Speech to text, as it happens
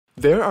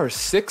There are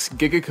 6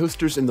 Giga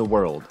coasters in the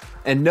world,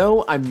 and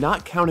no, I'm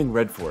not counting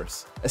Red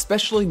Force,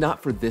 especially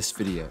not for this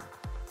video.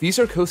 These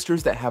are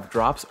coasters that have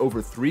drops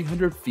over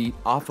 300 feet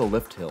off a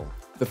lift hill,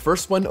 the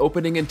first one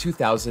opening in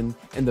 2000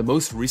 and the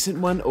most recent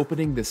one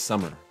opening this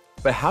summer.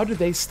 But how do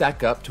they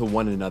stack up to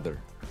one another?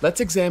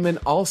 Let's examine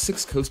all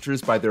 6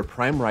 coasters by their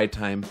prime ride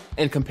time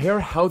and compare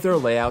how their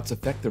layouts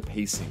affect their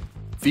pacing.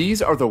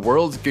 These are the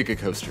world's Giga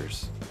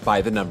coasters,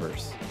 by the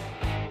numbers.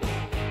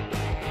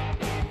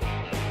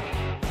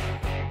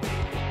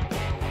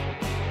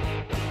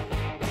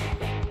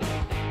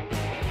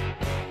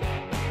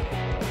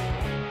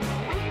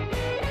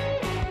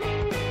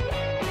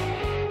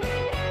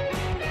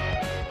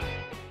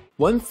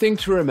 One thing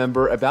to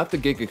remember about the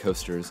Giga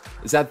coasters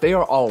is that they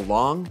are all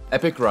long,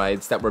 epic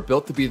rides that were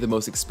built to be the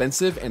most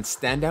expensive and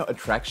standout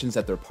attractions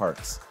at their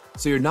parks,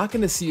 so you're not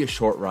going to see a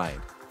short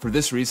ride. For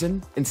this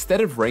reason,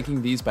 instead of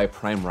ranking these by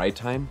prime ride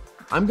time,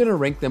 I'm going to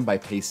rank them by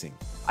pacing.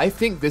 I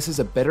think this is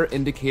a better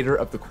indicator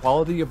of the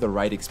quality of the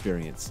ride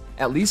experience,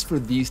 at least for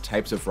these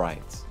types of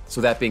rides. So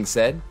that being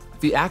said,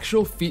 the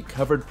actual feet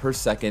covered per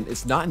second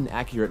is not an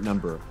accurate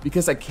number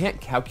because I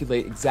can't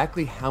calculate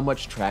exactly how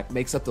much track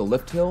makes up the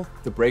lift hill,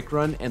 the brake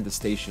run, and the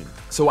station,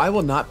 so I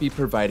will not be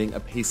providing a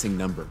pacing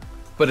number.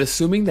 But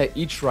assuming that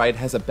each ride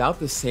has about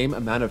the same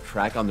amount of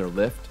track on their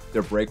lift,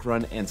 their brake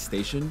run, and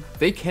station,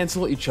 they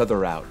cancel each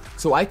other out,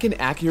 so I can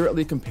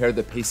accurately compare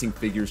the pacing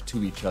figures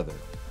to each other.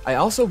 I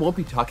also won't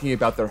be talking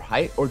about their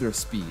height or their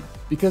speed,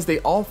 because they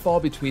all fall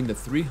between the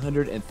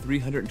 300 and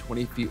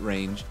 320 feet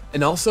range,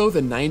 and also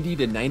the 90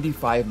 to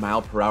 95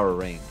 mile per hour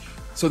range,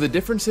 so the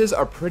differences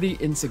are pretty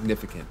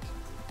insignificant.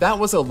 That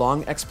was a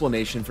long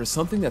explanation for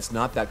something that's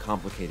not that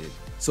complicated,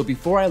 so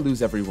before I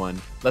lose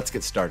everyone, let's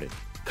get started.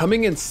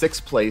 Coming in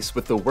 6th place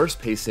with the worst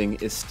pacing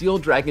is Steel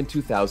Dragon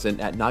 2000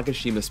 at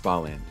Nagashima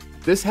Spaland.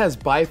 This has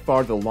by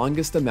far the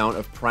longest amount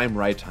of prime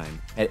ride time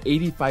at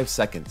 85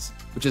 seconds,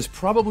 which is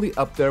probably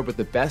up there with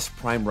the best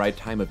prime ride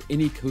time of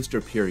any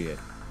coaster period.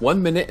 1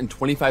 minute and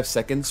 25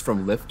 seconds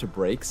from lift to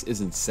brakes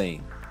is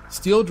insane.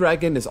 Steel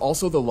Dragon is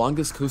also the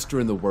longest coaster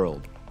in the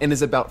world, and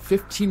is about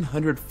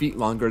 1,500 feet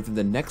longer than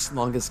the next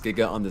longest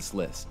Giga on this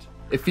list.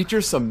 It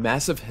features some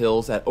massive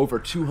hills at over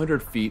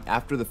 200 feet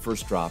after the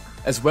first drop,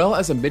 as well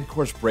as a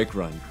mid-course brake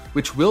run,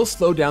 which will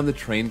slow down the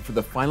train for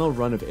the final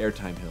run of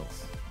airtime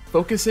hills.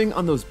 Focusing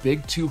on those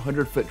big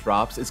 200-foot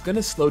drops is going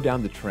to slow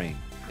down the train.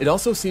 It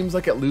also seems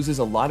like it loses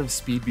a lot of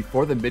speed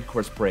before the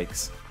mid-course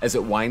brakes, as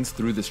it winds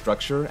through the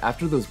structure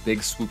after those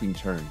big swooping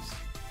turns.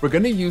 We're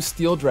going to use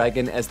Steel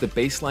Dragon as the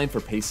baseline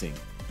for pacing,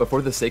 but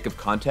for the sake of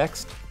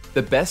context,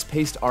 the best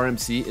paced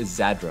RMC is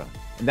Zadra,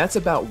 and that's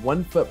about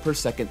 1 foot per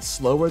second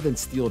slower than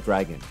Steel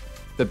Dragon.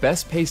 The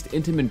best paced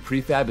Intamin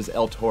prefab is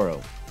El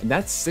Toro, and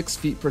that's 6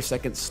 feet per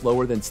second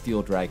slower than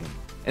Steel Dragon.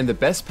 And the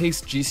best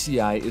paced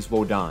GCI is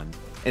Wodan,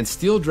 and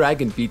Steel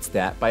Dragon beats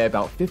that by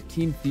about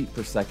 15 feet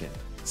per second.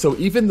 So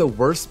even the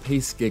worst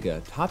paced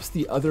Giga tops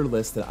the other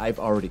lists that I've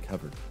already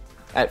covered.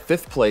 At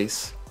 5th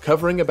place,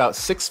 covering about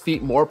 6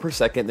 feet more per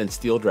second than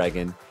Steel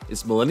Dragon,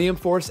 is Millennium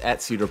Force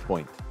at Cedar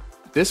Point.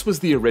 This was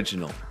the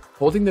original,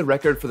 holding the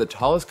record for the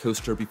tallest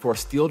coaster before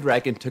Steel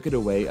Dragon took it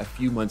away a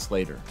few months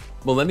later.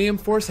 Millennium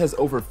Force has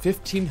over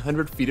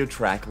 1,500 feet of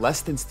track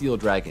less than Steel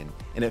Dragon,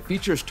 and it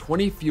features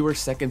 20 fewer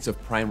seconds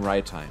of prime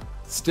ride time,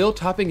 still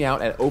topping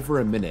out at over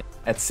a minute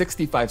at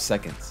 65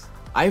 seconds.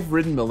 I've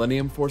ridden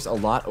Millennium Force a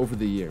lot over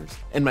the years,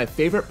 and my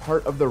favorite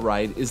part of the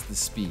ride is the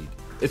speed.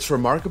 It's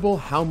remarkable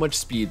how much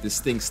speed this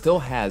thing still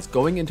has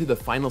going into the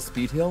final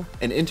speed hill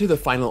and into the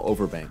final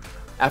overbank,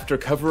 after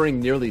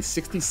covering nearly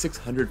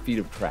 6,600 feet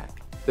of track.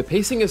 The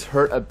pacing is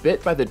hurt a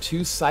bit by the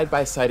 2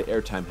 side-by-side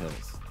airtime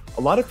hills.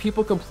 A lot of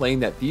people complain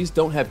that these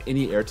don't have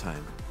any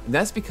airtime, and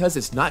that's because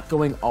it's not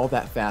going all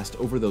that fast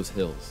over those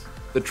hills.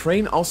 The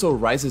train also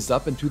rises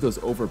up into those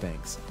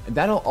overbanks, and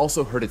that'll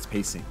also hurt its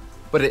pacing.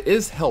 But it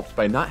is helped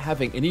by not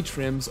having any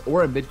trims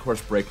or a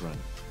mid-course brake run.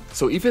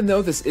 So even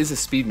though this is a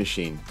speed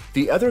machine,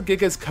 the other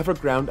Gigas cover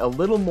ground a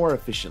little more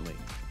efficiently.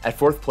 At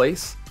 4th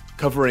place,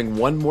 covering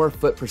 1 more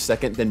foot per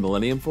second than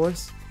Millennium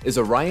Force, is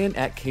Orion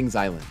at Kings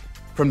Island.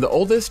 From the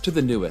oldest to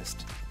the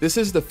newest, this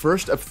is the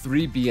first of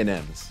 3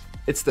 B&Ms.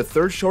 It's the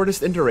 3rd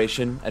shortest in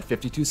duration at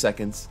 52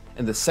 seconds,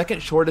 and the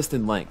 2nd shortest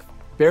in length,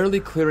 barely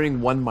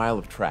clearing 1 mile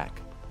of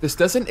track. This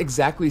doesn't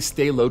exactly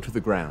stay low to the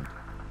ground.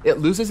 It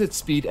loses its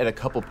speed at a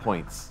couple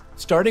points,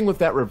 starting with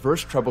that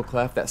reverse treble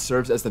clef that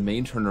serves as the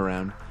main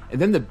turnaround, and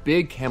then the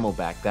big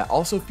camelback that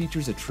also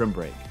features a trim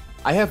brake.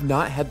 I have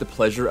not had the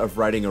pleasure of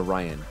riding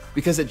Orion,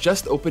 because it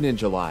just opened in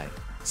July,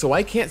 so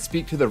I can't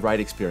speak to the ride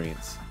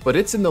experience, but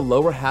it's in the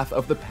lower half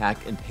of the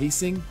pack in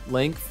pacing,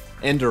 length,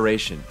 and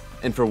duration,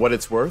 and for what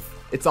it's worth,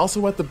 it's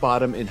also at the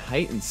bottom in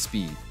height and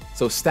speed,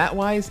 so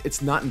stat-wise,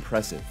 it's not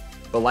impressive.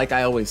 But like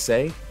I always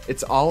say,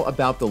 it's all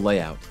about the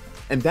layout,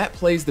 and that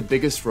plays the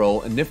biggest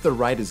role in if the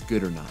ride is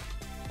good or not.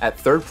 At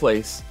 3rd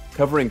place,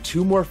 covering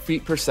 2 more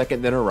feet per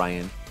second than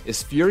Orion,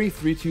 is Fury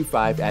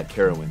 325 at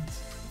Carowinds.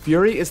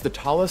 Fury is the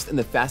tallest and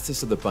the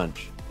fastest of the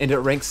bunch, and it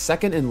ranks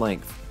 2nd in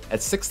length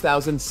at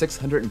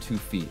 6,602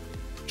 feet,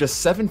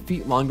 just 7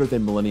 feet longer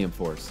than Millennium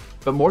Force,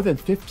 but more than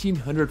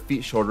 1,500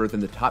 feet shorter than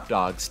the top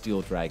dog,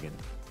 Steel Dragon.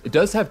 It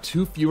does have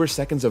 2 fewer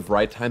seconds of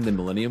ride time than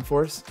Millennium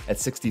Force, at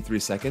 63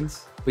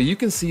 seconds, but you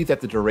can see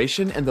that the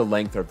duration and the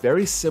length are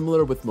very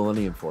similar with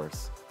Millennium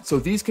Force, so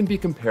these can be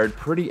compared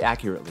pretty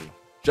accurately.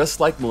 Just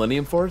like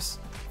Millennium Force,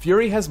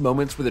 Fury has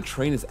moments where the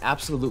train is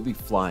absolutely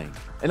flying,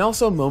 and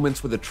also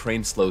moments where the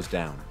train slows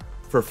down.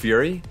 For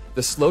Fury,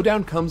 the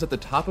slowdown comes at the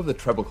top of the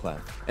treble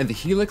clef, and the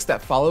helix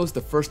that follows the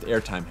first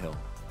airtime hill.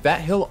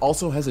 That hill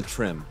also has a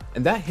trim,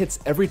 and that hits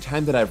every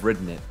time that I've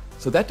ridden it,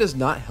 so that does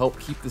not help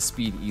keep the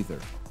speed either.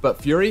 But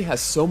Fury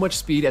has so much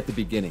speed at the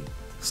beginning,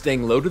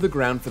 staying low to the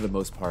ground for the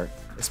most part,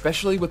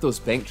 especially with those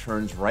bank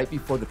turns right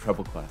before the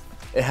treble clef.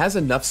 It has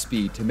enough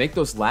speed to make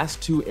those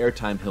last 2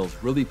 airtime hills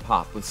really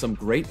pop with some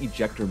great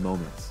ejector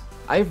moments.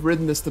 I've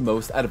ridden this the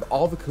most out of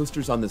all the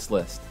coasters on this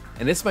list,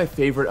 and it's my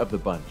favorite of the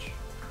bunch.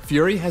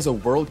 Fury has a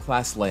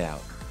world-class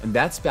layout, and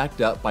that's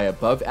backed up by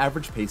above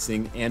average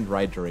pacing and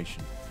ride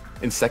duration.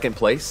 In second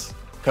place,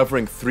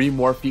 covering 3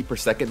 more feet per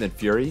second than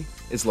Fury,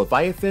 is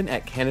Leviathan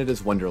at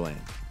Canada's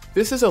Wonderland.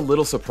 This is a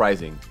little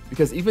surprising,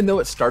 because even though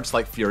it starts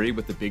like Fury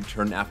with the big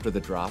turn after the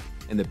drop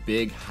and the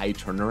big high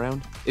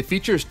turnaround, it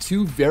features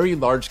 2 very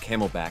large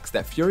camelbacks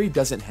that Fury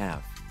doesn't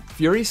have.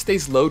 Fury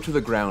stays low to the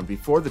ground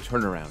before the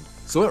turnaround,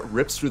 so it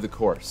rips through the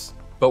course.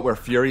 But where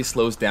Fury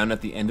slows down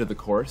at the end of the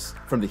course,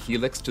 from the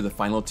helix to the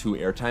final 2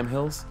 airtime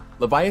hills,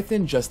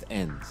 Leviathan just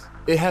ends.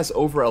 It has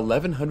over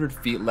 1,100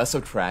 feet less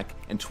of track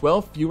and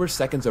 12 fewer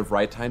seconds of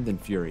ride time than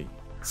Fury.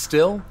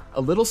 Still,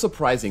 a little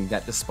surprising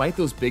that despite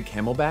those big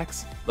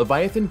camelbacks,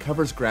 Leviathan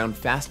covers ground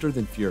faster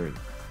than Fury.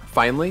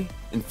 Finally,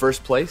 in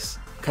first place,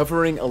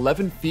 covering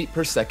 11 feet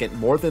per second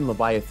more than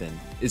Leviathan,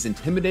 is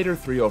Intimidator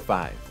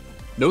 305.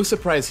 No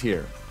surprise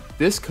here,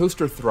 this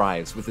coaster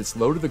thrives with its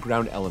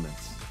low-to-the-ground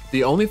elements.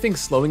 The only thing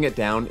slowing it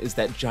down is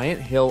that giant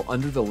hill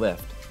under the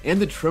lift,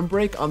 and the trim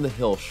break on the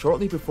hill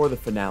shortly before the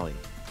finale,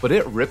 but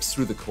it rips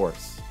through the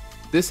course.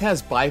 This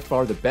has by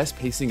far the best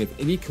pacing of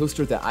any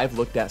coaster that I've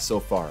looked at so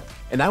far,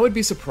 and I would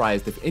be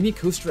surprised if any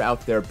coaster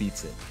out there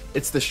beats it.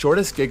 It's the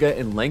shortest Giga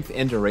in length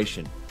and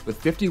duration,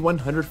 with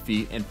 5,100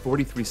 feet and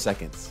 43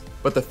 seconds.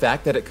 But the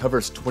fact that it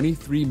covers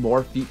 23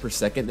 more feet per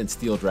second than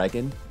Steel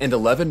Dragon, and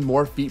 11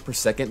 more feet per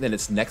second than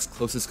its next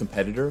closest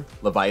competitor,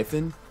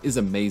 Leviathan, is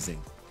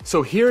amazing.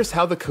 So here's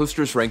how the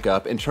coasters rank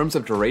up in terms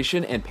of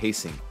duration and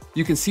pacing.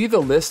 You can see the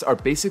lists are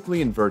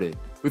basically inverted,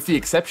 with the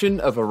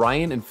exception of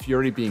Orion and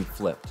Fury being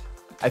flipped.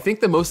 I think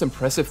the most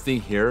impressive thing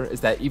here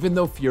is that even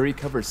though Fury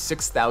covers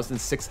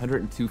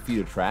 6,602 feet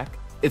of track,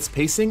 its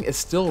pacing is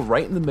still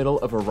right in the middle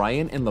of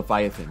Orion and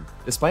Leviathan,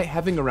 despite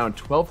having around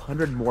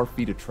 1,200 more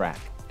feet of track.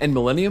 And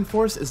Millennium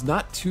Force is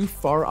not too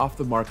far off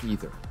the mark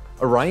either.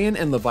 Orion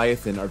and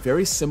Leviathan are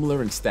very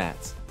similar in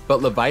stats,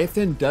 but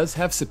Leviathan does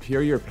have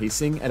superior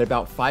pacing at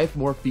about 5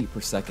 more feet per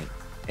second.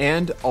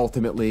 And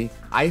ultimately,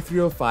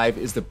 I-305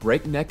 is the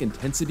breakneck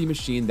intensity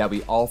machine that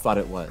we all thought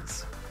it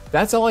was.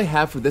 That's all I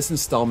have for this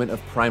installment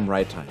of Prime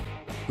Ride Time.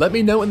 Let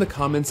me know in the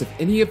comments if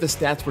any of the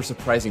stats were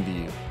surprising to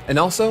you, and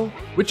also,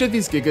 which of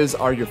these Gigas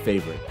are your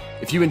favorite?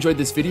 If you enjoyed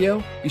this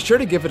video, be sure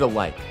to give it a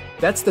like.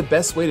 That's the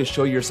best way to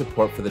show your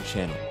support for the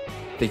channel.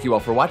 Thank you all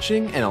for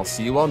watching, and I'll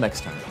see you all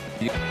next time.